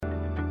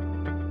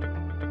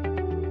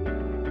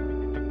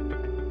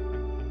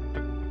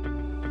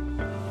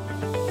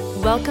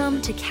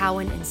Welcome to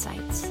Cowen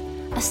Insights,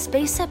 a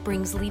space that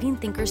brings leading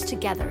thinkers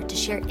together to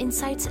share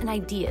insights and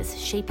ideas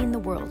shaping the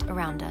world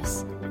around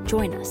us.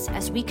 Join us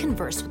as we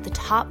converse with the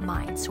top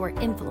minds who are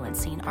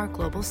influencing our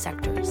global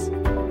sectors.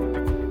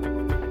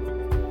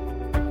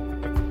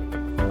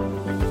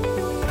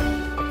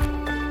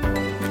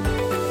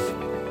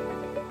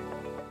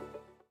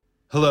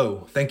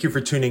 Hello, thank you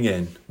for tuning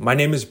in. My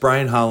name is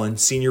Brian Holland,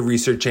 Senior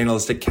Research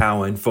Analyst at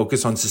Cowen,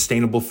 focused on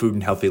sustainable food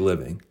and healthy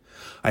living.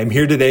 I am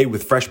here today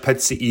with Freshpet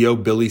CEO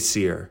Billy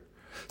Cyr.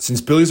 Since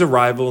Billy's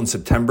arrival in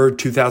September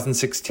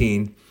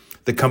 2016,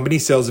 the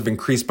company's sales have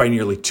increased by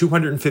nearly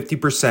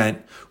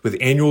 250%, with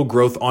annual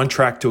growth on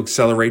track to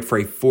accelerate for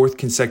a fourth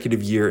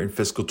consecutive year in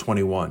fiscal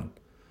 21.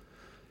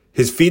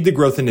 His Feed the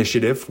Growth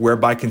initiative,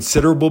 whereby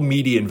considerable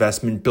media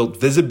investment built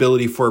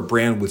visibility for a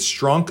brand with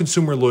strong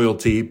consumer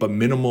loyalty but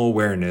minimal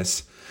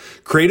awareness,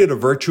 created a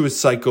virtuous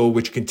cycle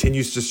which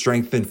continues to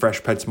strengthen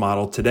Freshpet's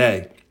model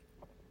today.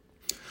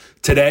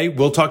 Today,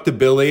 we'll talk to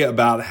Billy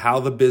about how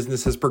the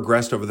business has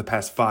progressed over the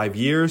past 5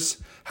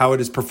 years, how it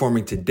is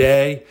performing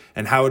today,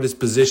 and how it is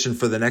positioned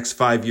for the next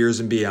 5 years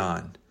and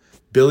beyond.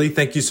 Billy,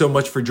 thank you so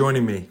much for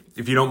joining me.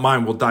 If you don't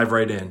mind, we'll dive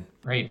right in.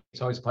 Great.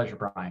 It's always a pleasure,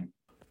 Brian.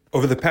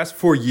 Over the past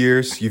 4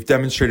 years, you've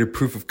demonstrated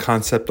proof of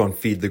concept on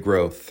Feed the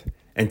Growth.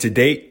 And to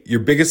date, your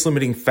biggest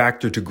limiting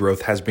factor to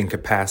growth has been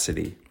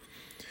capacity.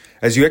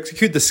 As you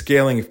execute the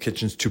scaling of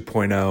Kitchens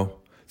 2.0,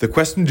 the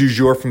question du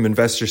jour from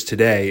investors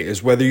today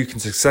is whether you can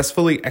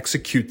successfully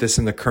execute this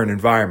in the current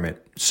environment.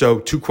 So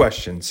 2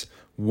 questions.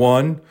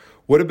 1,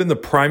 what have been the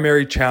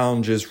primary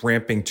challenges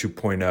ramping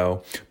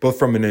 2.0, both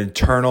from an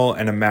internal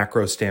and a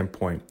macro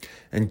standpoint?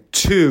 And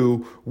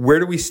 2, where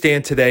do we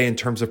stand today in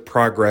terms of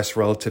progress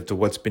relative to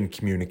what's been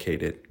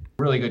communicated?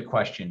 Really good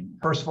question.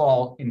 First of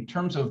all, in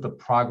terms of the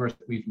progress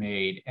that we've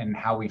made and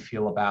how we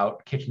feel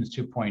about Kitchens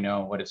 2.0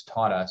 and what it's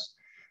taught us,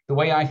 the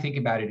way I think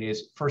about it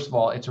is, first of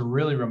all, it's a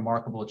really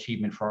remarkable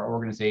achievement for our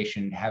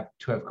organization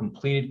to have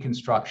completed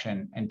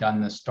construction and done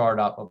the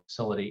startup of a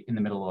facility in the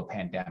middle of a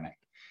pandemic.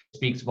 It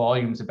speaks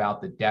volumes about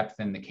the depth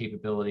and the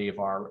capability of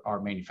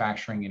our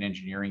manufacturing and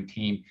engineering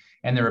team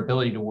and their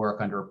ability to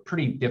work under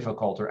pretty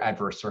difficult or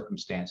adverse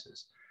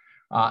circumstances.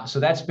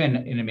 So that's been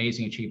an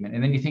amazing achievement.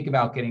 And then you think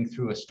about getting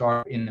through a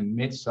startup in the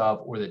midst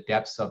of or the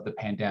depths of the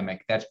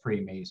pandemic, that's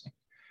pretty amazing.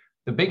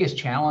 The biggest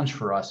challenge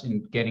for us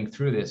in getting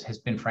through this has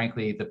been,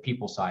 frankly, the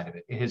people side of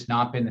it. It has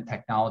not been the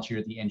technology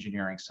or the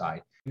engineering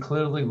side. We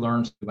clearly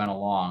learned as we went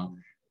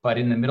along, but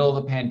in the middle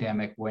of the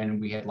pandemic, when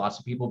we had lots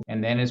of people,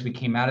 and then as we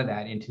came out of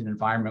that into an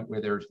environment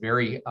where there's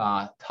very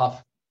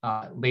tough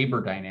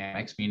labor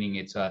dynamics, meaning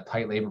it's a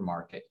tight labor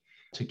market,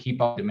 to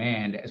keep up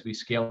demand as we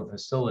scale the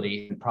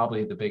facility, and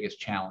probably the biggest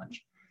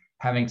challenge.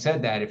 Having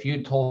said that, if you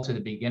had told us at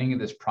the beginning of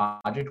this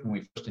project, when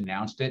we first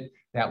announced it,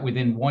 that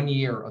within 1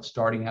 year of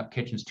starting up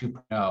Kitchens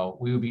 2.0,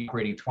 we would be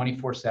operating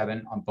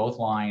 24/7 on both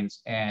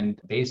lines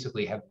and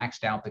basically have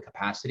maxed out the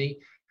capacity,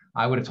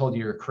 I would have told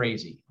you you're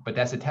crazy. But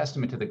that's a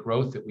testament to the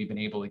growth that we've been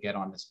able to get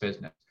on this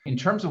business. In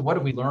terms of what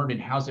have we learned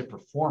and how's it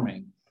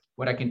performing,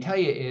 what I can tell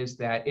you is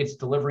that it's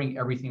delivering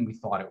everything we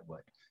thought it would.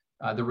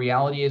 The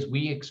reality is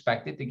we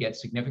expected to get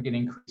significant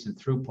increase in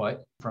throughput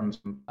from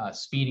some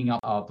speeding up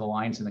of the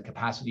lines and the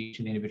capacity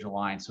to the individual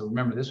lines. So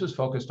remember, this was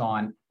focused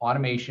on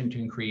automation to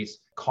increase,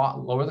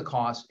 lower the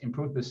cost,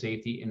 improve the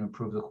safety, and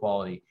improve the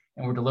quality.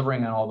 And we're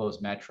delivering on all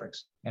those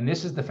metrics. And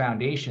this is the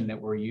foundation that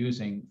we're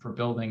using for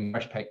building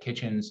Freshpet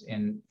Kitchens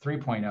in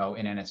 3.0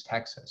 in Ennis,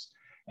 Texas.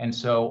 And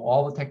so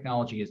all the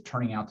technology is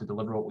turning out to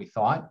deliver what we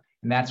thought.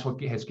 And that's what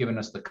has given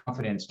us the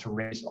confidence to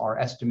raise our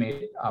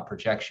estimated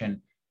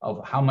projection of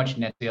how much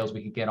net sales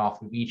we could get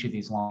off of each of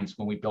these lines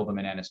when we build them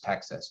in Ennis,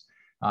 Texas.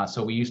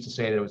 So we used to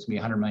say that it was going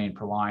to be $100 million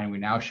per line.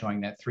 We're now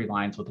showing that 3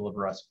 lines will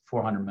deliver us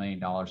 $400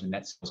 million in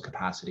net sales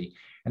capacity.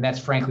 And that's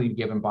frankly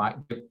driven by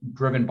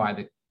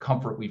the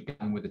comfort we've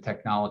gotten with the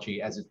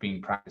technology as it's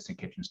being practiced in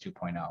Kitchens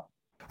 2.0.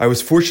 I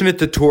was fortunate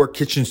to tour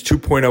Kitchens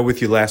 2.0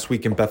 with you last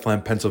week in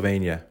Bethlehem,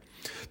 Pennsylvania.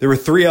 There were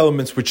 3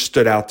 elements which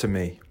stood out to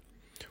me.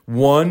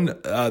 1,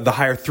 the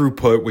higher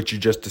throughput, which you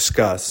just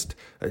discussed.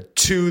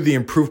 2, the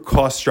improved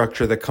cost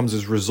structure that comes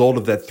as a result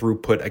of that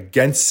throughput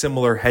against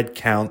similar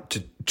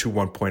headcount to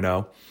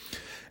 1.0.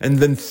 And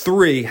then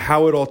 3,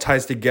 how it all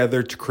ties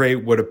together to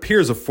create what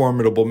appears a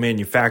formidable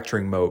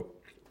manufacturing moat.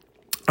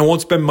 I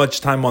won't spend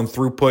much time on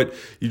throughput.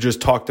 You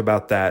just talked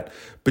about that.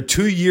 But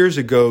 2 years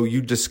ago,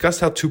 you discussed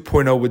how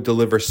 2.0 would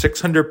deliver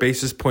 600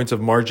 basis points of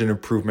margin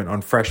improvement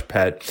on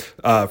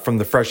Freshpet from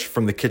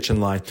the kitchen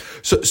line.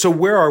 So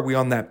where are we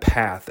on that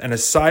path? And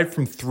aside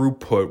from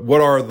throughput,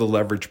 what are the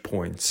leverage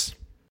points?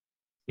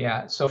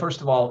 Yeah. So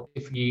first of all,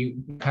 if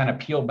you kind of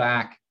peel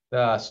back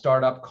the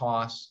startup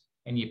costs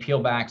and you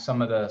peel back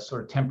some of the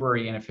sort of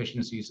temporary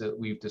inefficiencies that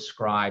we've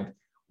described,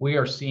 we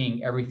are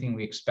seeing everything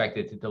we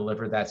expected to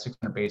deliver that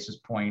 600 basis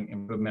point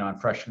improvement on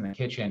Fresh from the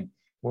Kitchen.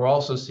 We're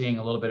also seeing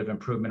a little bit of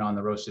improvement on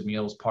the roasted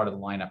meals part of the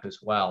lineup as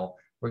well.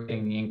 We're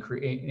getting the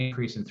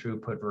increase in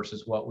throughput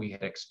versus what we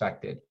had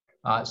expected.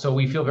 So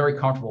we feel very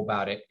comfortable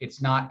about it.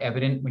 It's not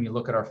evident when you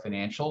look at our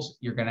financials.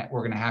 We're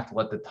gonna have to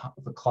let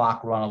the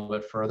clock run a little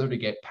bit further to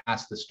get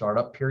past the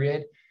startup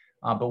period,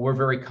 but we're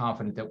very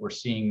confident that we're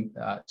seeing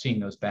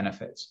those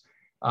benefits.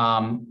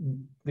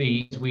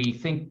 We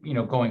think,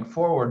 going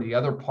forward, the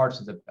other parts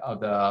of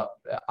the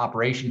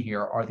operation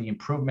here are the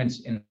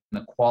improvements in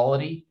the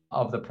quality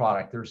of the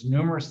product. There's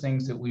numerous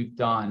things that we've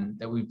done,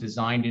 that we've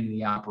designed in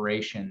the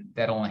operation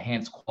that'll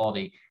enhance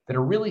quality, that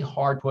are really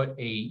hard to put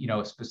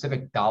a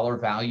specific dollar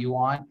value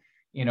on.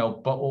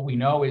 But what we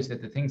know is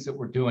that the things that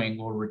we're doing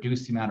will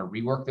reduce the amount of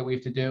rework that we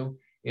have to do.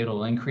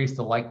 It'll increase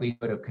the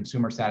likelihood of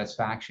consumer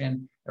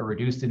satisfaction, or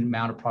reduce the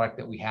amount of product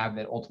that we have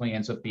that ultimately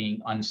ends up being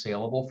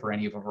unsaleable for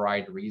any of a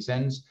variety of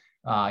reasons,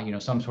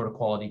 some sort of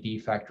quality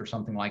defect or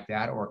something like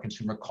that, or a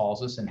consumer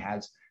calls us and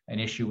has an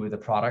issue with the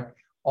product.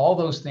 All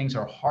those things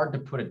are hard to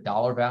put a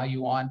dollar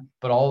value on,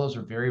 but all those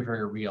are very,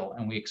 very real.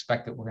 And we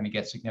expect that we're going to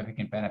get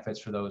significant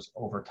benefits for those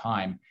over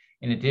time.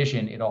 In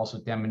addition, it also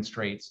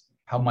demonstrates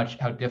how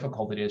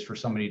difficult it is for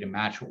somebody to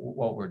match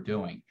what we're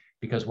doing,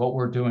 because what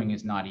we're doing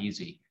is not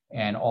easy.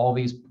 And all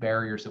these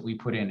barriers that we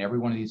put in, every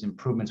one of these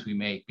improvements we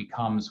make,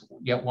 becomes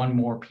yet one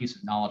more piece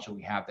of knowledge that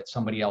we have that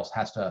somebody else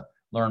has to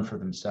learn for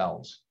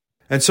themselves.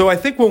 And so I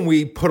think when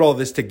we put all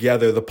this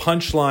together, the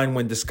punchline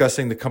when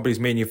discussing the company's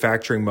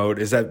manufacturing mode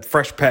is that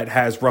Freshpet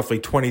has roughly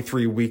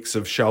 23 weeks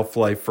of shelf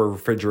life for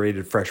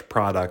refrigerated fresh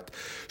product.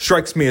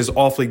 Strikes me as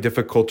awfully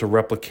difficult to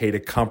replicate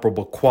at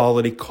comparable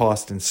quality,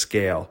 cost, and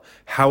scale.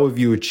 How have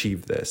you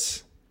achieved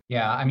this?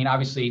 Yeah,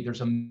 obviously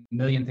there's a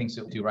million things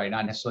that we do right,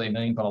 not necessarily a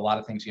million, but a lot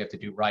of things you have to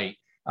do right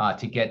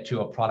to get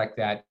to a product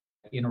that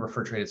in a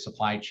refrigerated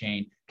supply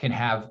chain can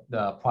have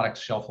the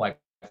product's shelf life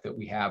that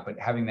we have, but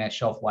having that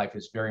shelf life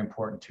is very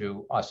important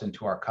to us and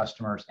to our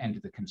customers and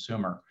to the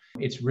consumer.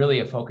 It's really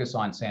a focus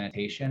on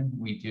sanitation.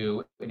 We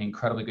do an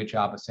incredibly good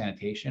job of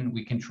sanitation.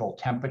 We control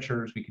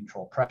temperatures, we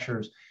control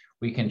pressures,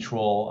 we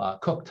control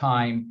cook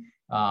time,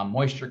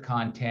 moisture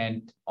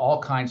content, all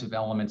kinds of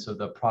elements of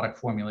the product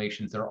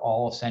formulations that are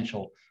all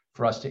essential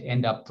for us to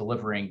end up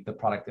delivering the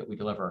product that we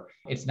deliver.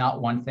 It's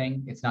not one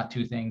thing, it's not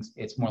two things,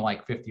 it's more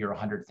like 50 or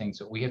 100 things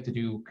that we have to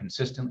do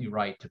consistently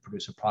right to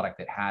produce a product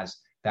that has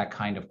that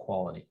kind of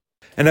quality.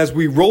 And as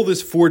we roll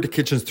this forward to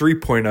Kitchens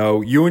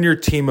 3.0, you and your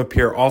team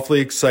appear awfully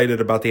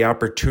excited about the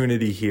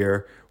opportunity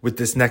here with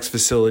this next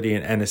facility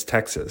in Ennis,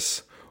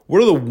 Texas.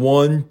 What are the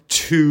 1,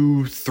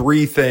 2,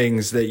 3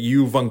 things that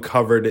you've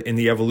uncovered in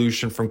the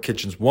evolution from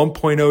Kitchens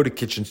 1.0 to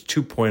Kitchens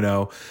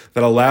 2.0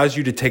 that allows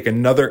you to take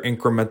another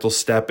incremental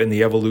step in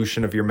the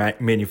evolution of your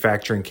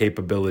manufacturing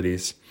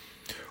capabilities?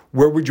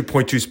 Where would you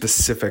point to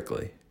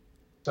specifically?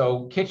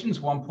 So Kitchens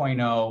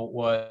 1.0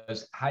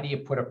 was, how do you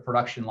put a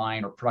production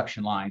line or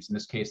production lines, in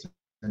this case, there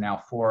are now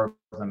 4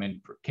 of them in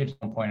Kitchens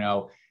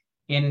 1.0,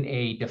 in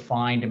a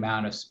defined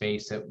amount of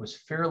space that was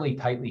fairly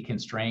tightly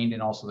constrained,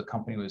 and also the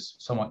company was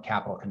somewhat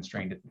capital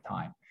constrained at the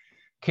time.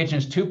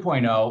 Kitchens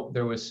 2.0,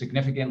 there was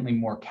significantly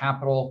more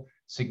capital,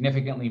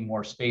 significantly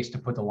more space to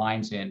put the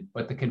lines in,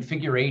 but the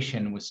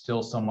configuration was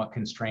still somewhat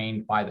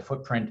constrained by the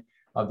footprint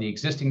of the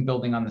existing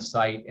building on the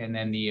site and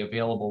then the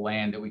available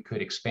land that we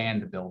could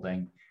expand the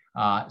building.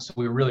 So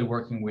we were really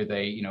working with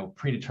a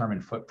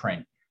predetermined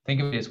footprint. Think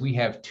of it as we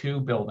have 2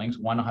 buildings,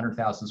 one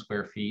 100,000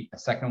 square feet, a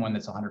second one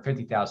that's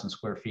 150,000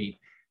 square feet,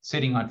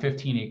 sitting on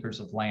 15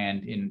 acres of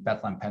land in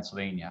Bethlehem,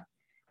 Pennsylvania.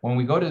 When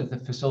we go to the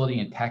facility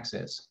in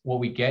Texas, what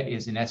we get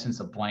is in essence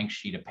a blank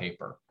sheet of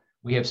paper.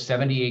 We have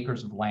 70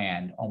 acres of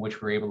land on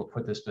which we're able to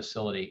put this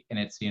facility, and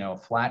it's a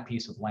flat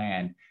piece of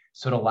land.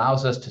 So it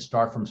allows us to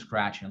start from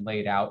scratch and lay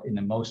it out in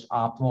the most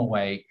optimal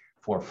way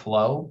for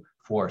flow,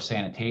 for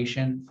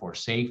sanitation, for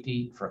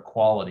safety, for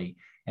quality.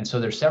 And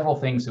so there's several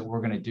things that we're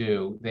going to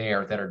do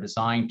there that are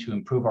designed to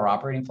improve our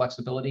operating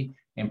flexibility,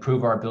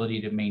 improve our ability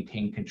to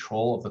maintain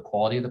control of the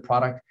quality of the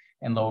product,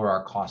 and lower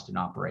our cost in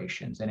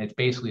operations. And it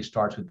basically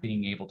starts with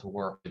being able to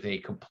work with a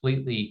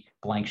completely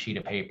blank sheet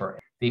of paper.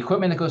 The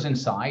equipment that goes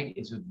inside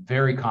is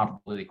very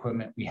comparable to the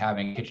equipment we have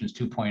in Kitchens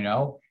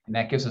 2.0, and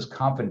that gives us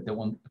confidence that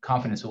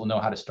we'll know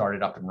how to start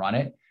it up and run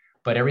it.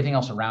 But everything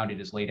else around it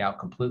is laid out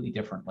completely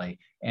differently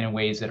and in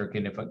ways that are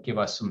going to give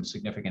us some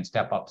significant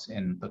step-ups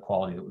in the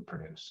quality that we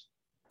produce.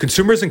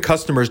 Consumers and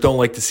customers don't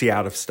like to see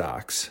out of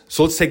stocks.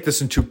 So let's take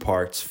this in 2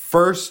 parts.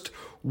 First,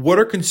 what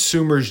are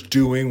consumers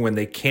doing when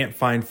they can't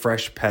find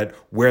Freshpet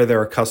where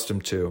they're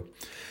accustomed to?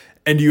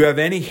 And do you have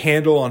any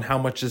handle on how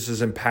much this has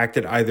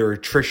impacted either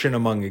attrition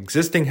among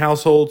existing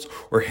households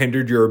or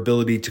hindered your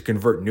ability to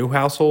convert new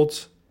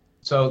households?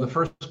 So the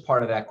first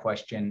part of that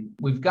question,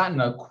 we've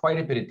gotten quite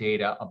a bit of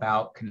data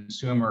about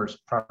consumers'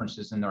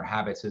 preferences and their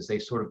habits as they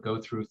sort of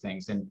go through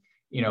things. And,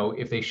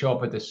 if they show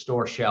up at the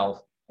store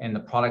shelf and the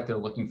product they're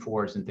looking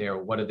for isn't there,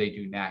 what do they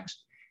do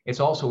next? It's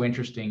also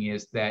interesting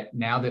is that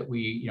now that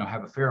we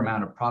have a fair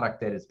amount of product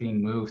that is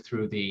being moved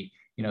through the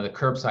the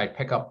curbside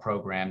pickup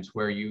programs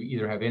where you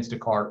either have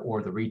Instacart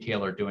or the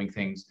retailer doing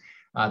things,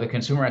 the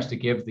consumer has to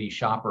give the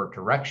shopper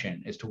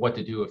direction as to what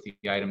to do with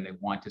the item they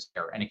want to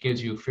share. And it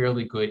gives you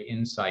fairly good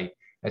insight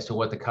as to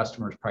what the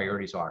customer's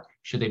priorities are.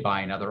 Should they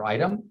buy another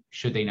item?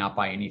 Should they not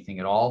buy anything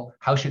at all?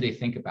 How should they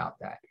think about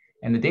that?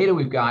 And the data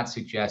we've got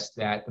suggests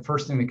that the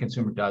first thing the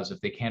consumer does if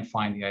they can't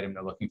find the item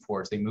they're looking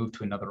for is they move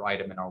to another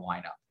item in our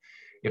lineup.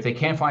 If they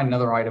can't find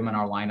another item in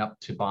our lineup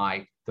to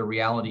buy, the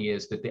reality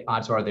is that the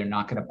odds are they're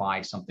not going to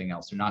buy something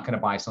else. They're not going to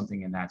buy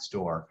something in that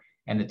store.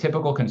 And the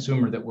typical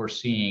consumer that we're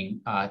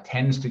seeing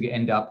tends to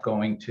end up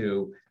going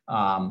to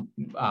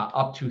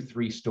up to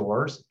 3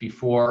 stores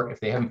before,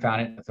 if they haven't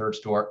found it in the 3rd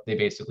store, they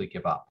basically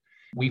give up.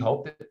 We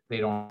hope that they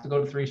don't have to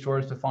go to 3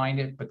 stores to find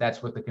it, but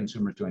that's what the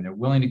consumer's doing. They're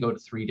willing to go to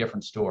 3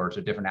 different stores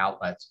or different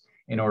outlets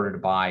in order to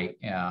buy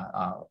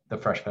the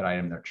Freshpet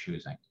item they're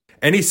choosing.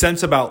 Any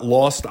sense about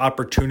lost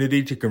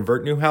opportunity to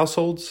convert new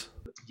households?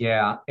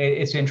 Yeah,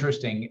 it's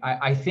interesting.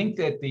 I think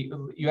that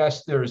you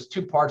asked, there's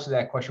 2 parts of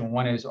that question.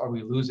 One is, are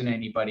we losing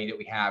anybody that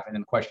we have? And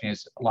then the question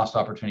is, lost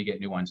opportunity to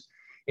get new ones.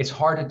 It's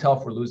hard to tell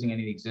if we're losing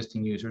any of the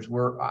existing users.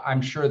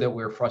 I'm sure that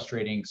we're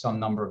frustrating some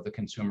number of the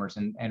consumers,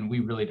 and we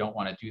really don't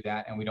want to do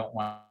that. And we don't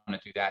want to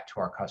do that to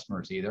our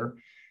customers either.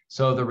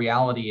 So the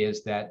reality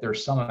is that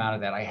there's some amount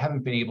of that. I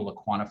haven't been able to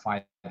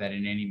quantify that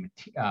in any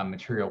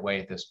material way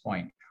at this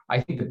point. I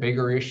think the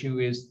bigger issue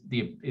is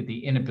the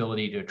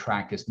inability to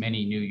attract as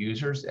many new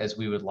users as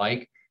we would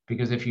like,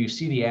 because if you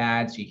see the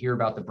ads, you hear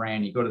about the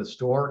brand, you go to the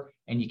store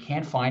and you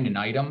can't find an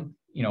item,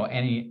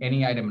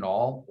 any item at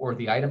all, or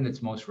the item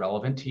that's most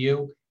relevant to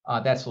you,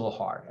 that's a little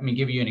hard. I mean,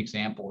 give you an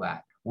example of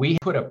that. We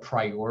put a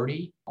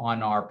priority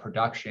on our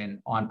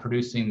production on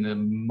producing the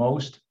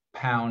most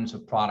pounds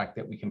of product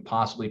that we can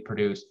possibly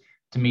produce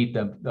to meet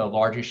the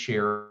largest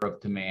share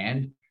of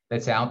demand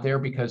that's out there,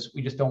 because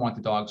we just don't want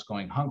the dogs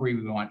going hungry.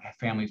 We want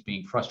families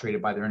being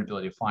frustrated by their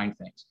inability to find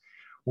things.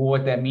 Well,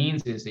 what that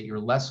means is that you're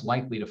less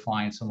likely to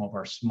find some of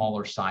our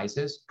smaller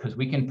sizes, because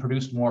we can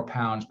produce more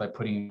pounds by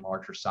putting in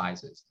larger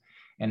sizes.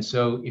 And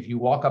so if you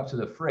walk up to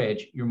the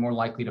fridge, you're more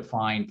likely to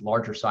find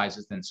larger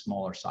sizes than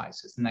smaller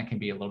sizes. And that can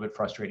be a little bit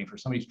frustrating for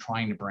somebody who's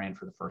trying to brand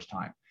for the first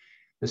time.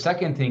 The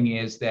second thing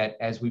is that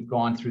as we've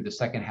gone through the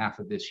second half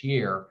of this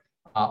year,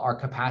 our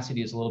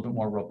capacity is a little bit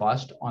more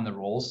robust on the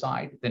roll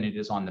side than it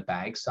is on the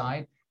bag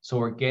side.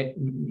 So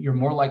you're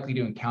more likely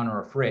to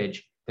encounter a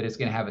fridge that is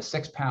going to have a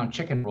 6-pound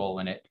chicken roll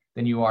in it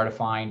than you are to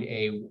find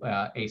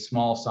a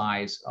small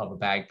size of a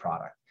bag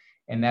product.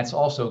 And that's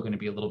also going to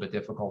be a little bit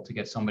difficult to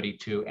get somebody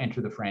to enter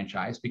the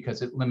franchise,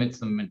 because it limits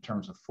them in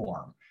terms of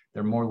form.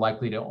 They're more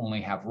likely to only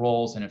have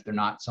rolls. And if they're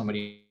not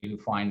somebody who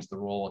finds the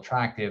roll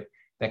attractive,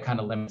 that kind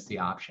of limits the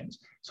options.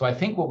 So I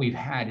think what we've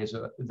had is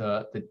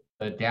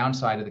the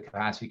downside of the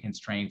capacity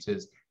constraints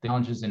is the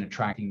challenges in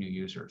attracting new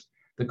users.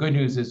 The good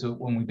news is that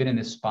when we've been in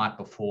this spot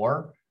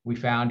before, we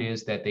found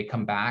is that they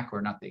come back,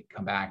 or not they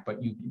come back, but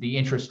the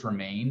interest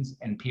remains,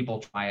 and people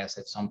try us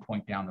at some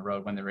point down the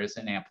road when there is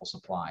an ample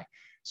supply.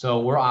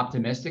 So we're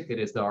optimistic that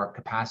as our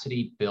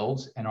capacity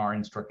builds and our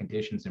in-store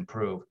conditions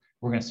improve,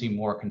 we're going to see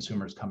more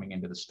consumers coming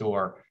into the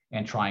store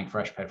and trying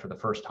Freshpet for the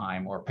first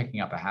time, or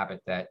picking up a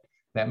habit that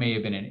may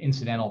have been an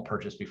incidental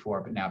purchase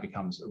before, but now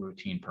becomes a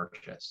routine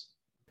purchase.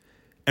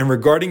 And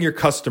regarding your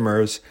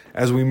customers,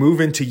 as we move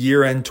into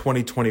year-end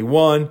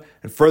 2021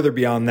 and further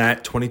beyond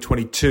that,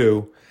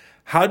 2022,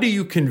 how do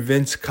you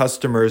convince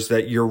customers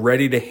that you're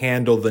ready to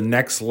handle the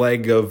next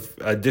leg of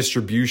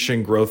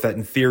distribution growth that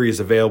in theory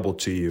is available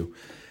to you?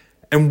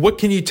 And what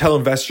can you tell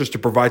investors to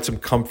provide some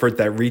comfort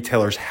that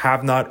retailers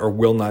have not or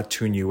will not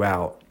tune you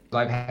out?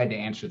 I've had to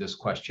answer this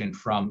question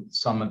from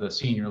some of the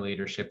senior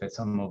leadership at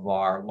some of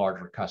our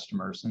larger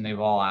customers, and they've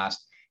all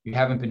asked, you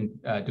haven't been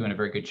doing a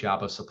very good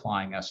job of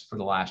supplying us for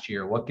the last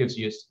year. What gives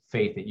you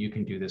faith that you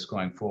can do this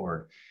going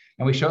forward?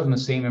 And we show them the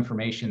same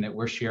information that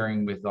we're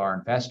sharing with our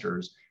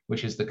investors,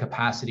 which is the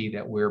capacity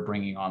that we're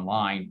bringing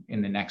online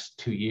in the next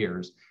 2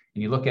 years.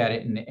 And you look at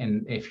it,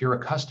 and if you're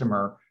a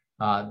customer,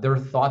 their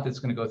thought that's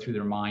going to go through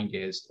their mind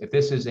is, if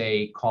this is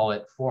call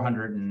it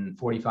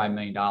 $445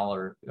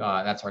 million,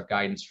 that's our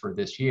guidance for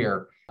this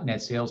year,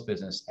 net sales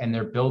business, and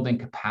they're building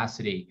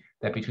capacity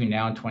that between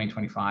now and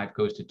 2025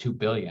 goes to $2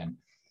 billion.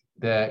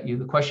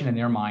 The question in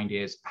their mind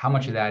is, how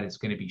much of that is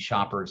going to be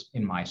shoppers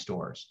in my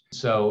stores?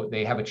 So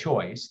they have a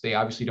choice. They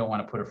obviously don't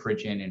want to put a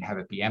fridge in and have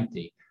it be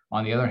empty.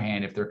 On the other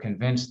hand, if they're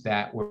convinced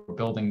that we're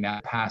building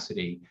that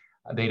capacity,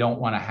 they don't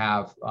want to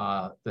have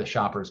the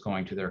shoppers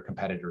going to their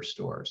competitor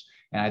stores.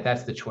 And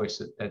that's the choice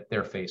that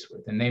they're faced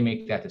with. And they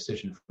make that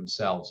decision for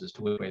themselves as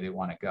to which way they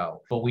want to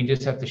go. But we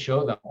just have to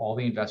show them all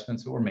the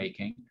investments that we're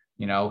making,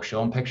 show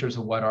them pictures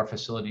of what our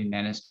facility in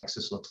Ennis,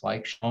 Texas looks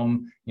like, show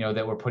them,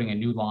 that we're putting a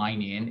new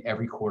line in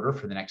every quarter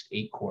for the next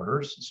 8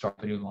 quarters, start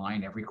the new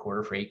line every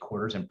quarter for 8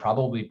 quarters, and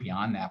probably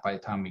beyond that by the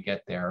time we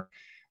get there.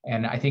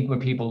 And I think when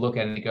people look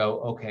at it and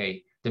go,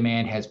 okay,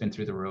 demand has been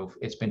through the roof.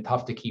 It's been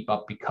tough to keep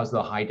up because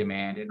of the high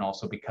demand and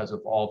also because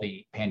of all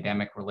the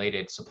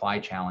pandemic-related supply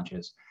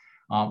challenges.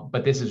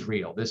 But this is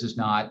real. This is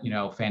not,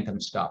 phantom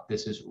stuff.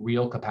 This is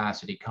real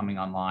capacity coming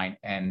online,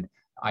 and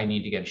I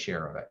need to get a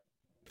share of it.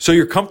 So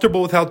you're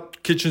comfortable with how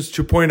Kitchens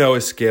 2.0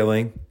 is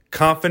scaling,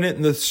 confident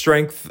in the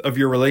strength of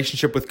your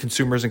relationship with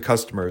consumers and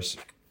customers.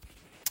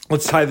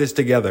 Let's tie this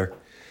together.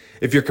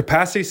 If your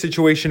capacity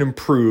situation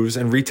improves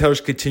and retailers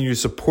continue to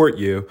support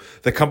you,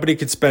 the company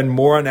can spend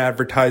more on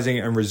advertising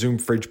and resume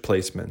fridge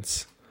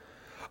placements.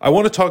 I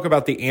want to talk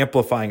about the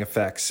amplifying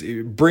effects,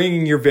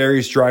 bringing your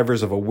various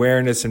drivers of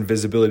awareness and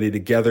visibility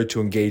together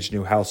to engage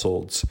new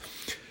households.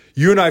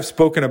 You and I have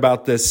spoken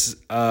about this,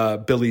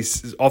 Billy,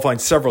 offline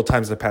several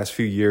times in the past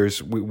few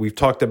years. We've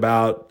talked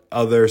about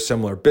other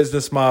similar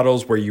business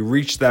models where you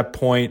reach that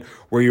point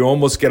where you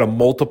almost get a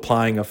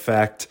multiplying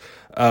effect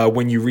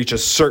when you reach a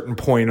certain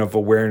point of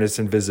awareness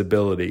and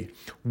visibility.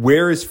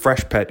 Where is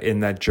Freshpet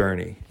in that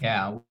journey?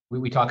 Yeah,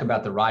 we talk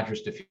about the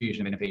Rogers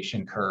diffusion of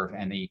innovation curve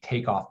and the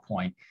takeoff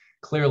point.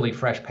 Clearly,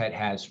 Freshpet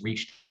has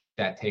reached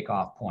that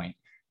takeoff point.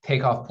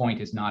 Takeoff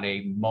point is not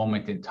a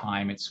moment in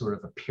time, it's sort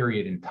of a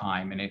period in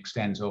time, and it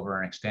extends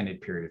over an extended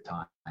period of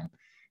time.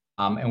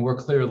 And we're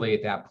clearly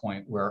at that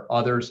point where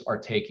others are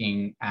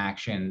taking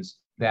actions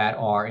that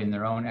are in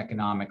their own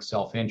economic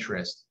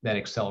self-interest that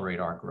accelerate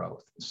our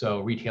growth. So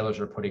retailers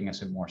are putting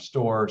us in more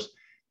stores.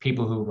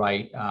 People who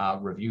write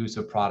reviews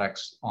of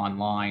products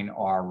online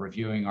are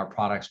reviewing our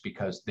products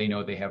because they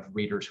know they have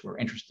readers who are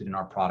interested in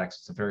our products.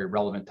 It's a very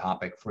relevant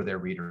topic for their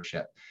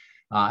readership.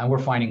 And we're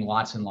finding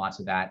lots and lots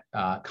of that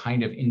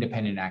kind of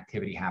independent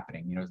activity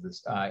happening. You know,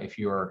 this, if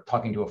you're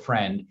talking to a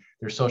friend,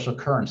 there's social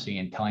currency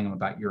in telling them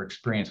about your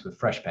experience with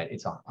Freshpet.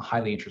 It's a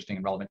highly interesting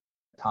and relevant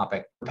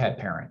topic for pet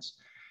parents.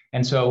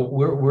 And so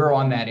we're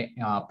on that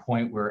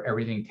point where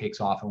everything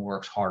takes off and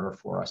works harder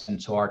for us. And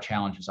so our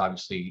challenge is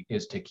obviously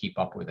to keep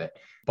up with it.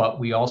 But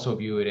we also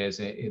view it as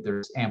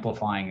there's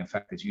amplifying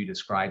effect, as you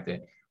described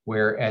it,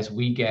 where as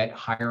we get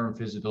higher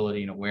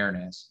visibility and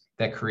awareness,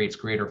 that creates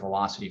greater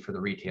velocity for the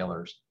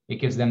retailers.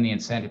 It gives them the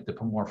incentive to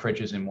put more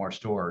fridges in more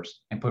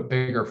stores and put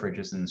bigger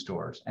fridges in the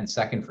stores and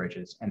second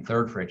fridges and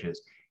third fridges.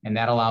 And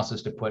that allows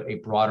us to put a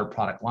broader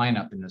product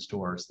lineup in the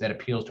stores that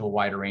appeals to a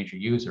wider range of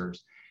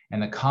users.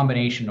 And the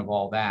combination of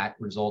all that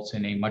results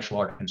in a much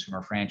larger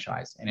consumer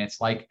franchise. And it's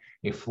like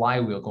a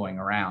flywheel going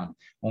around.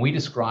 When we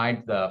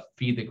described the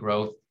Feed the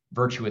Growth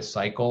virtuous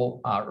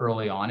cycle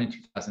early on in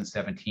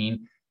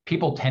 2017,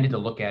 people tended to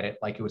look at it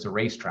like it was a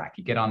racetrack.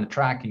 You get on the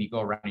track and you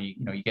go around,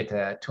 you get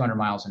to 200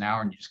 miles an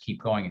hour and you just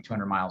keep going at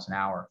 200 miles an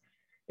hour.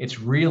 It's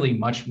really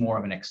much more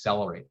of an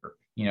accelerator.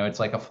 You know, it's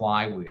like a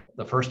flywheel.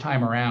 The first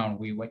time around,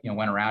 we went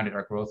around it,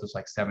 our growth was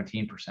like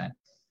 17%.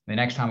 The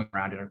next time we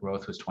rounded, our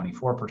growth was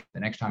 24%. The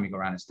next time you go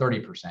around, it's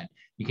 30%.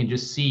 You can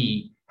just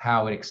see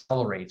how it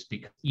accelerates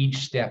because each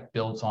step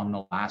builds on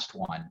the last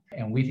one.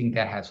 And we think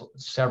that has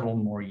several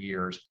more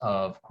years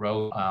of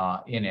growth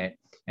in it.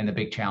 And the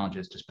big challenge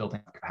is just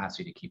building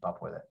capacity to keep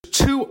up with it.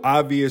 Two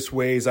obvious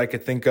ways I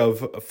could think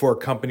of for a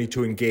company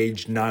to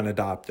engage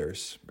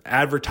non-adopters: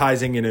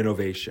 advertising and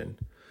innovation.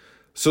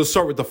 So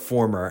start with the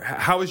former.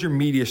 How has your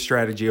media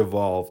strategy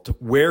evolved?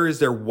 Where is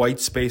there white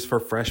space for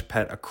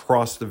Freshpet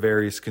across the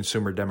various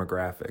consumer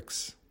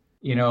demographics?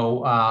 You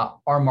know,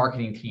 our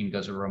marketing team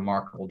does a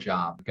remarkable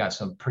job. We've got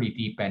some pretty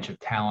deep bench of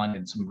talent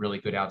and some really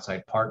good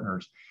outside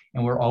partners.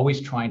 And we're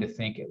always trying to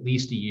think at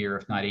least a year,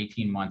 if not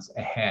 18 months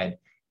ahead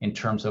in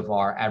terms of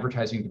our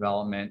advertising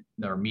development,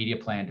 our media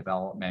plan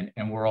development.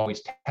 And we're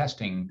always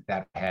testing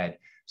that ahead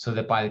so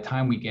that by the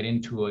time we get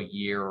into a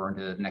year or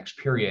into the next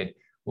period,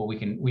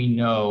 we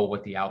know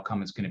what the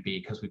outcome is going to be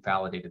because we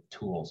validated the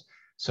tools.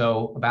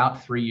 So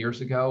about 3 years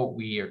ago,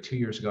 or 2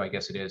 years ago, I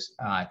guess it is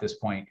at this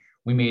point,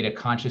 we made a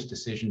conscious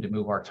decision to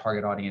move our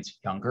target audience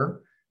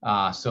younger.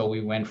 So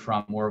we went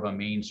from more of a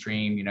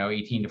mainstream,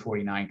 18 to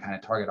 49 kind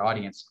of target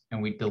audience,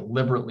 and we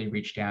deliberately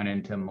reached down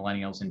into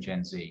millennials and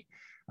Gen Z.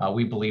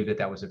 We believe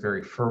that was a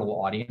very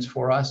fertile audience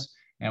for us.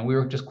 And we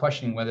were just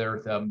questioning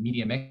whether the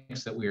media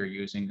mix that we were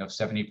using of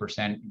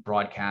 70%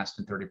 broadcast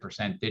and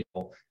 30%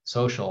 digital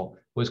social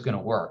was going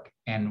to work.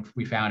 And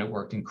we found it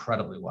worked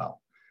incredibly well.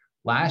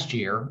 Last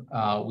year,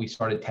 we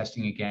started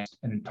testing against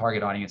a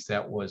target audience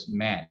that was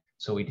men.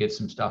 So we did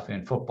some stuff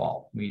in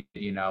football. We,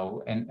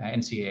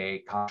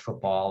 NCAA college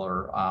football,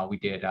 or we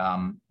did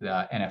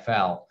the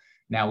NFL.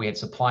 Now we had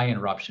supply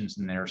interruptions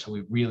in there, so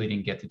we really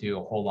didn't get to do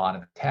a whole lot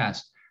of the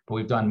test, but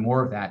we've done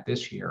more of that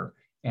this year.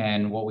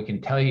 And what we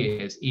can tell you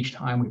is each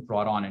time we've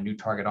brought on a new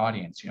target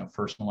audience,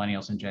 first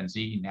millennials and Gen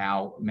Z,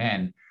 now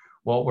men,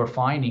 what we're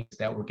finding is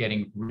that we're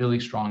getting really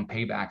strong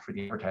payback for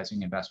the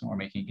advertising investment we're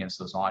making against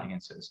those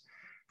audiences.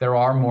 There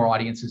are more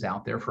audiences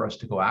out there for us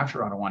to go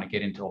after. I don't want to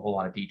get into a whole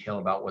lot of detail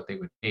about what they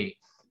would be,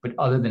 but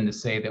other than to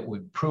say that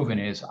we've proven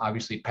is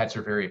obviously pets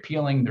are very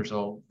appealing. There's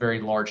a very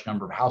large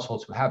number of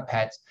households who have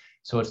pets.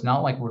 So it's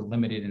not like we're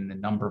limited in the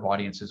number of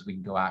audiences we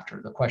can go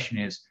after. The question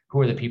is,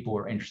 who are the people who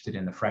are interested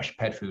in the fresh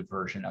pet food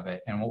version of it?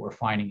 And what we're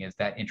finding is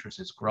that interest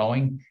is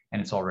growing and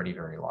it's already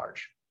very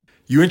large.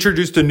 You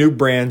introduced a new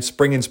brand,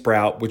 Spring and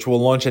Sprout, which will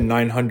launch in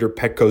 900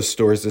 Petco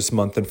stores this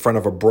month in front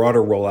of a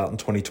broader rollout in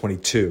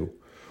 2022.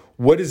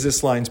 What is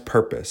this line's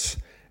purpose?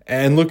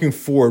 And looking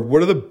forward,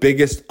 what are the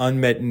biggest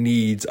unmet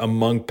needs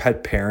among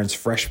pet parents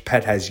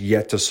Freshpet has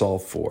yet to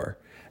solve for?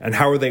 And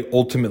how are they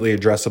ultimately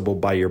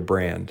addressable by your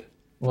brand?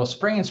 Well,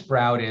 Spring and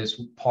Sprout is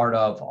part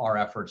of our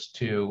efforts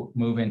to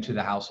move into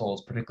the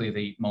households, particularly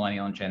the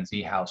millennial and Gen Z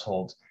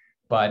households,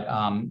 but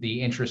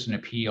the interest and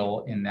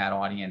appeal in that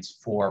audience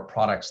for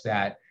products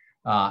that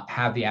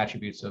have the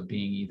attributes of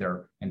being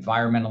either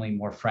environmentally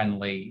more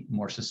friendly,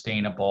 more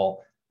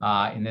sustainable,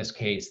 in this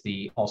case,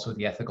 also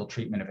the ethical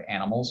treatment of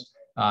animals,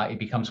 it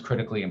becomes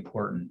critically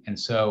important. And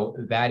so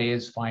that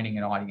is finding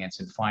an audience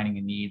and finding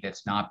a need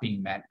that's not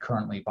being met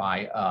currently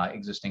by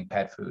existing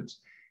pet foods.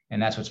 And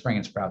that's what Spring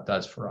and Sprout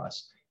does for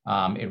us.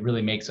 It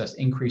really makes us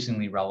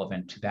increasingly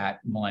relevant to that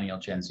millennial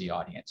Gen Z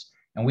audience.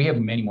 And we have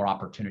many more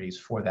opportunities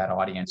for that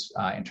audience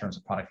in terms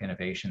of product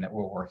innovation that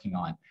we're working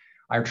on.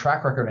 Our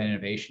track record of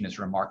innovation is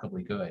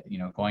remarkably good.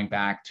 Going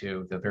back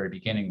to the very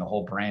beginning, the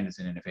whole brand is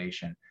an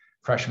innovation.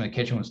 Fresh from the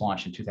Kitchen was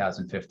launched in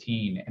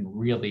 2015 and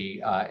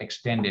really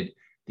extended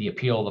the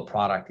appeal of the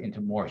product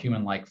into more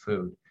human-like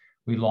food.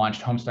 We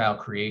launched Homestyle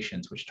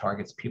Creations, which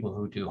targets people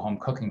who do home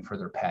cooking for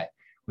their pet.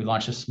 We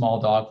launched a small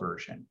dog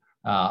version,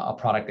 a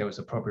product that was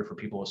appropriate for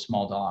people with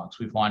small dogs.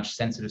 We've launched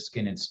Sensitive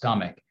Skin and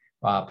Stomach,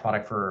 a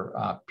product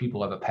for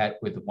people who have a pet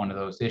with one of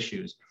those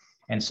issues.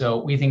 And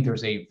so we think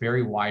there's a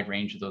very wide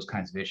range of those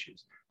kinds of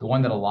issues. The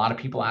one that a lot of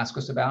people ask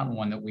us about and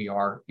one that we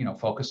are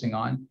focusing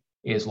on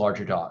is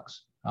larger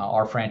dogs.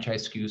 Our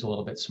franchise skews a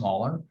little bit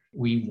smaller.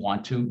 We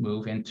want to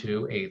move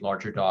into a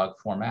larger dog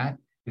format.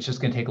 It's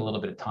just going to take a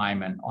little bit of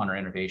time and on our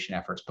innovation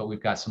efforts, but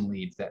we've got some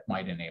leads that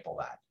might enable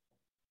that.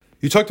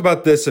 You talked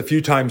about this a few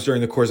times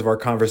during the course of our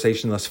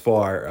conversation thus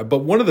far, but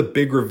one of the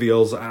big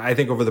reveals, I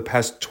think, over the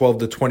past 12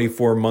 to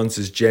 24 months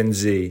is Gen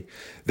Z,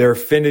 their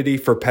affinity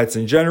for pets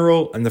in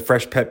general and the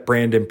Freshpet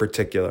brand in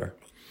particular.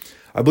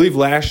 I believe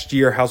last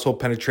year, household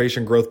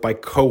penetration growth by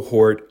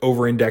cohort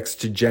over-indexed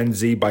to Gen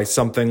Z by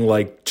something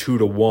like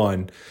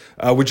 2-1,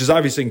 which is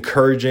obviously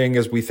encouraging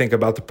as we think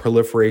about the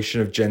proliferation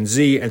of Gen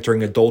Z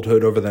entering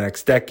adulthood over the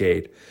next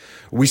decade.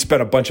 We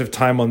spent a bunch of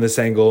time on this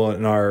angle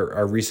in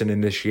our recent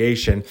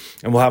initiation,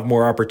 and we'll have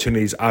more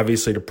opportunities,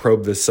 obviously, to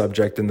probe this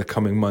subject in the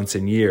coming months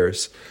and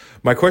years.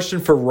 My question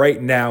for right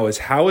now is,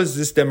 how is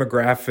this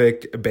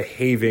demographic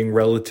behaving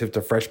relative to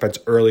Freshpet's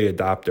early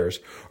adopters?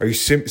 Are you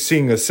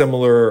seeing a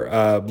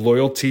similar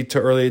loyalty to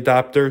early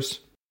adopters?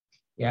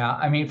 Yeah,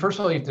 I mean, first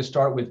of all, you have to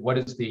start with what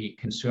is the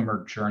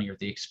consumer journey or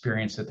the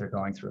experience that they're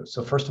going through.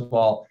 So first of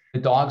all, the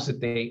dogs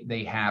that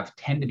they have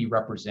tend to be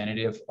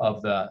representative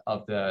of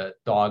the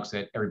dogs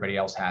that everybody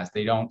else has.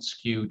 They don't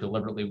skew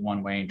deliberately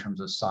one way in terms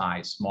of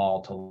size,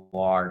 small to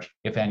large.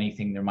 If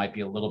anything, there might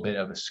be a little bit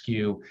of a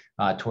skew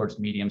towards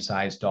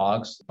medium-sized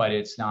dogs, but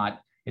it's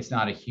not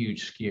a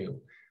huge skew.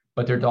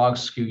 But their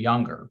dogs skew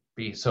younger.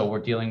 So we're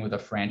dealing with a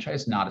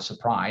franchise, not a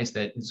surprise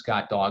that it's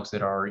got dogs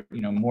that are,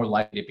 more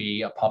likely to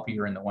be a puppy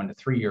or in the 1 to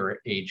 3 year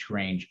age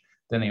range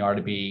than they are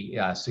to be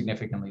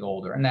significantly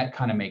older. And that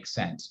kind of makes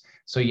sense.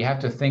 So you have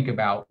to think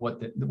about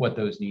what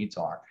those needs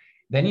are.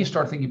 Then you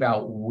start thinking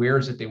about where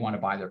is it they want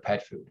to buy their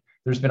pet food.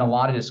 There's been a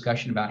lot of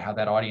discussion about how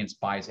that audience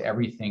buys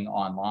everything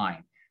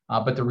online.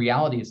 But the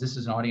reality is this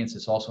is an audience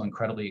that's also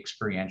incredibly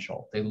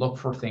experiential. They look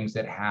for things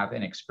that have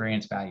an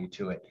experience value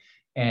to it.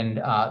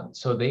 And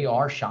so they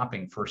are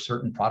shopping for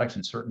certain products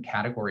in certain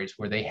categories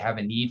where they have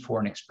a need for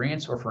an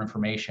experience or for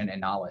information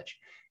and knowledge.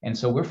 And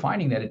so we're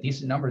finding that a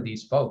decent number of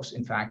these folks,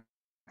 in fact,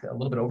 a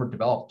little bit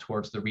overdeveloped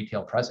towards the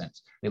retail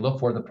presence. They look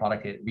for the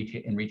product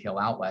in retail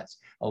outlets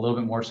a little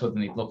bit more so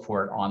than they look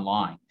for it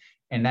online.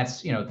 And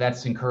that's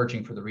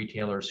encouraging for the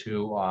retailers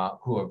who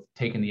have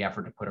taken the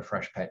effort to put a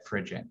Freshpet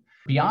fridge in.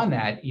 Beyond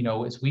that,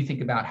 as we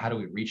think about how do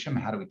we reach them,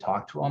 how do we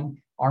talk to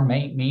them, our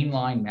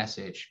mainline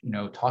message,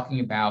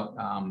 talking about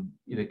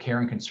the care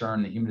and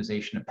concern, the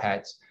humanization of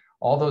pets,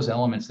 all those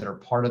elements that are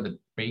part of the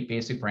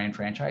basic brand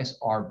franchise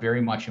are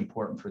very much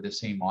important for the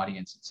same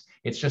audience.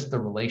 It's just the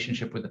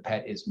relationship with the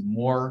pet is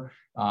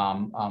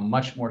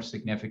much more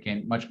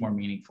significant, much more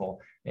meaningful.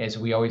 As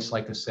we always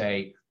like to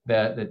say,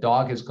 the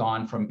dog has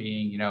gone from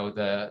being,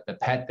 the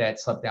pet that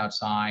slept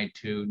outside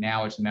to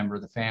now it's a member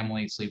of the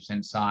family, sleeps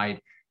inside.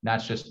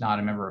 That's just not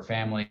a member of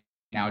family.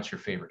 Now it's your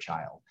favorite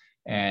child.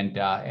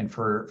 And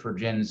for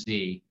Gen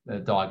Z, the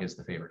dog is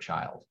the favorite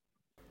child.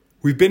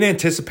 We've been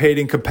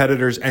anticipating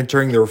competitors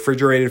entering the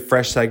refrigerated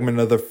fresh segment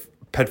of the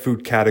pet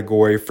food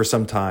category for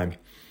some time.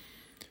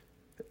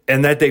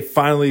 And that day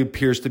finally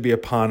appears to be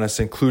upon us,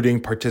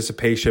 including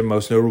participation,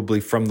 most notably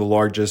from the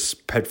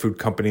largest pet food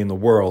company in the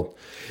world.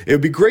 It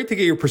would be great to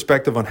get your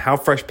perspective on how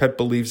Freshpet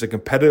believes the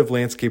competitive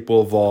landscape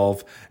will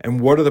evolve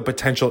and what are the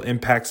potential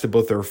impacts to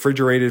both the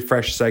refrigerated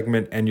fresh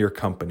segment and your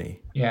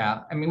company.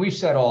 Yeah, I mean, we've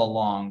said all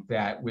along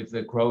that with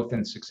the growth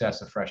and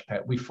success of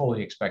Freshpet, we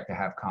fully expect to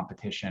have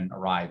competition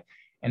arrive.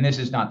 And this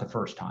is not the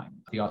first time.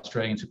 The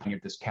Australians who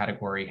pioneered this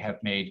category have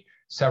made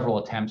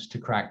several attempts to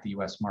crack the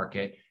US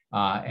market.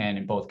 And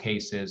in both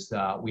cases,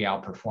 we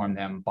outperformed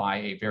them by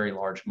a very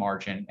large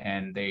margin,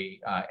 and they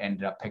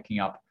ended up picking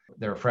up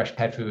their fresh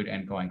pet food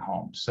and going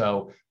home.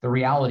 So the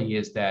reality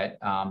is that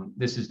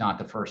this is not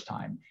the first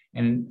time.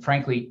 And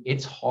frankly,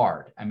 it's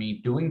hard. I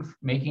mean,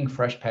 making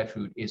fresh pet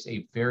food is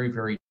a very,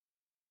 very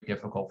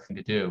difficult thing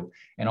to do.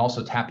 And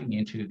also tapping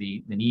into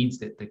the needs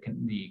that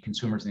the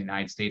consumers in the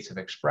United States have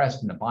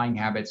expressed, and the buying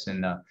habits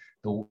and the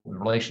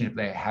relationship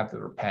they have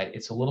with their pet.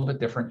 It's a little bit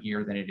different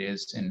here than it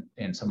is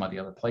in some of the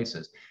other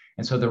places.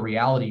 And so the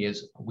reality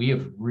is we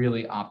have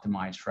really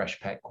optimized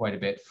Freshpet quite a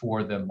bit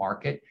for the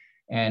market.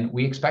 And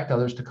we expect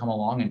others to come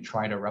along and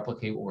try to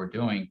replicate what we're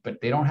doing, but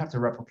they don't have to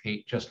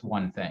replicate just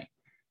one thing.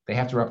 They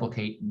have to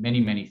replicate many,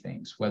 many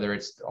things, whether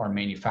it's our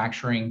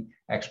manufacturing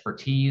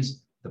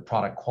expertise, the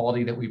product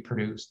quality that we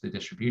produce, the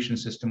distribution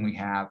system we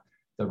have,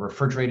 the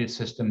refrigerated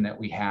system that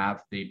we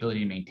have, the ability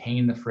to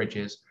maintain the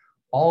fridges.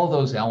 All of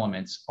those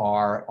elements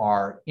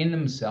are in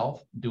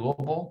themselves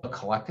doable, but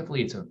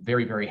collectively it's a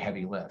very, very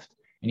heavy lift.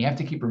 And you have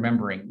to keep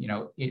remembering,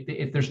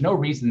 if there's no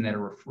reason that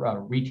a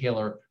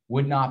retailer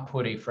would not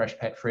put a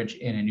Freshpet fridge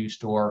in a new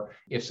store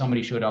if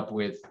somebody showed up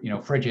with,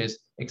 fridges,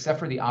 except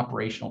for the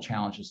operational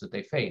challenges that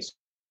they face.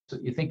 So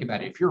you think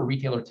about it, if you're a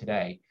retailer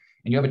today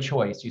and you have a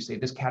choice, you say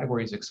this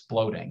category is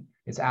exploding.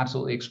 It's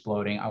absolutely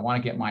exploding. I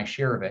want to get my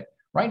share of it.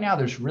 Right now,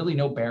 there's really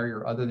no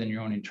barrier other than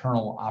your own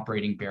internal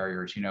operating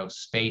barriers,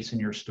 space in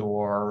your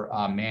store,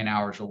 man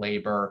hours of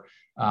labor,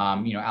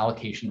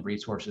 allocation of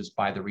resources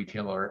by the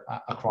retailer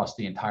across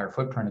the entire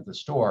footprint of the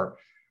store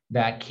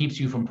that keeps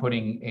you from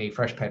putting a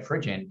Freshpet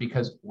fridge in,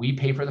 because we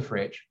pay for the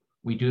fridge,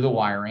 we do the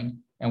wiring,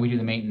 and we do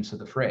the maintenance of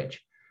the fridge.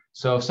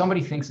 So if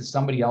somebody thinks that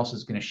somebody else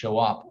is going to show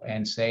up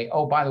and say,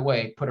 oh, by the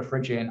way, put a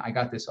fridge in, I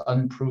got this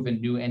unproven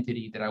new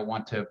entity that I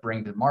want to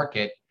bring to the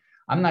market,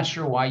 I'm not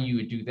sure why you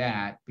would do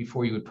that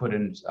before you would put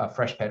in a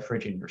Freshpet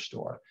fridge in your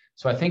store.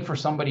 So I think for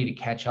somebody to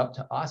catch up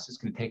to us, it's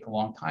going to take a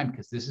long time,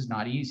 because this is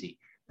not easy.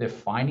 They're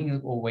finding a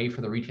way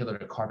for the retailer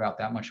to carve out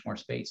that much more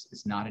space.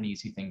 It's not an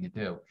easy thing to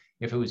do.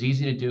 If it was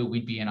easy to do,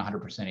 we'd be in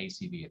 100%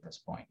 ACV at this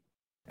point.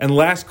 And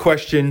last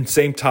question,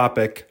 same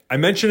topic. I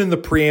mentioned in the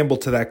preamble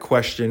to that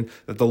question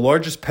that the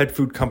largest pet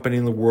food company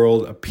in the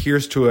world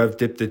appears to have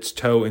dipped its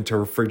toe into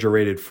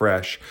refrigerated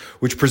fresh,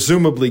 which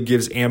presumably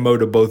gives ammo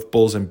to both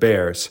bulls and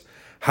bears.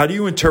 How do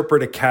you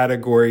interpret a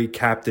category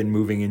captain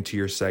moving into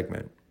your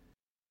segment?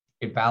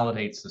 It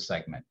validates the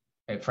segment.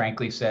 It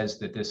frankly says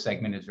that this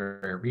segment is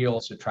very, very real.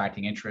 It's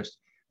attracting interest.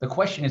 The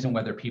question isn't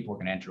whether people are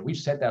going to enter. We've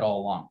said that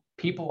all along.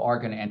 People are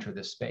going to enter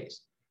this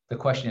space. The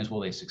question is, will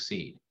they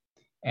succeed?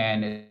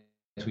 And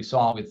as we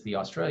saw with the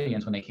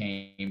Australians when they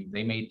came,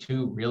 they made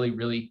two really,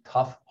 really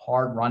tough,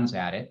 hard runs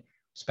at it,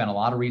 spent a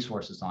lot of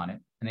resources on it,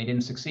 and they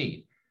didn't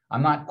succeed.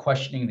 I'm not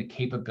questioning the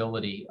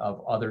capability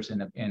of others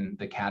in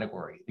the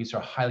category. These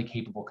are highly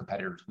capable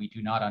competitors. We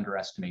do not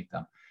underestimate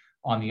them.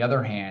 On the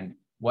other hand,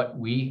 what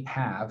we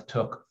have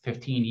took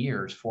 15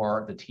 years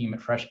for the team at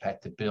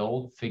Freshpet to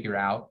build, figure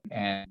out,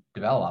 and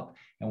develop.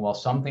 And while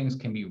some things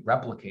can be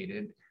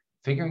replicated,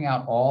 figuring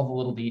out all the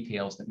little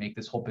details that make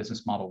this whole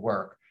business model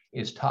work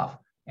is tough.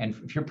 And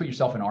if you put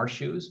yourself in our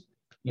shoes,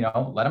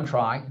 let them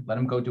try, let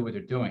them go do what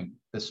they're doing.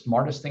 The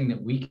smartest thing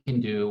that we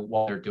can do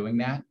while they're doing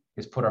that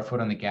is put our foot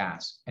on the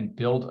gas and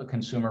build a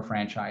consumer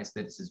franchise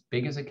that is as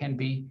big as it can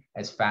be,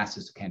 as fast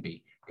as it can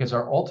be. Because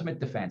our ultimate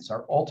defense,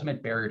 our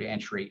ultimate barrier to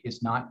entry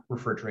is not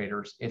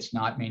refrigerators, it's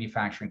not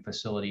manufacturing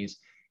facilities,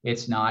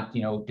 it's not,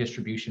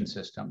 distribution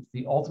systems.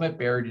 The ultimate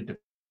barrier to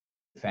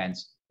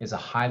defense is a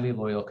highly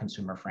loyal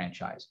consumer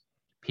franchise.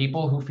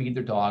 People who feed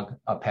their dog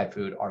pet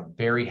food are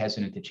very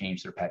hesitant to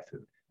change their pet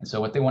food. And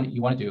so what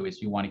you want to do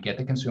is you want to get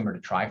the consumer to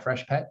try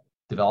Freshpet,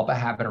 develop a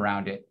habit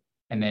around it,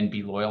 and then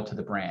be loyal to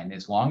the brand.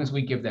 As long as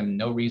we give them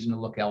no reason to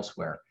look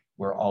elsewhere,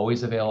 we're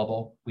always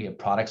available. We have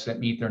products that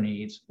meet their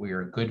needs. We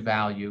are a good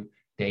value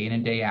day in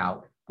and day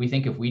out. We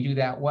think if we do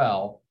that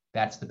well,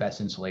 that's the best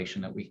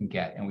insulation that we can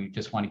get. And we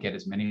just want to get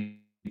as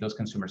many of those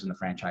consumers in the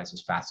franchise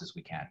as fast as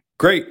we can.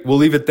 Great. We'll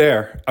leave it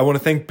there. I want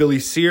to thank Billy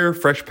Cyr,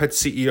 Freshpet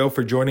CEO,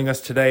 for joining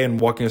us today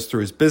and walking us through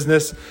his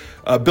business.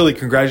 Billy,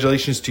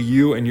 congratulations to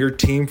you and your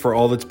team for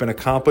all that's been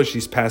accomplished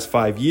these past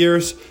 5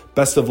 years.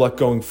 Best of luck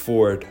going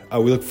forward.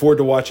 We look forward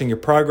to watching your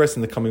progress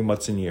in the coming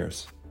months and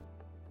years.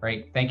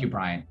 Great. Thank you,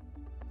 Brian.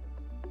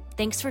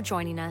 Thanks for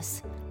joining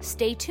us.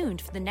 Stay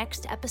tuned for the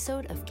next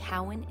episode of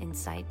Cowen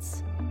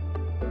Insights.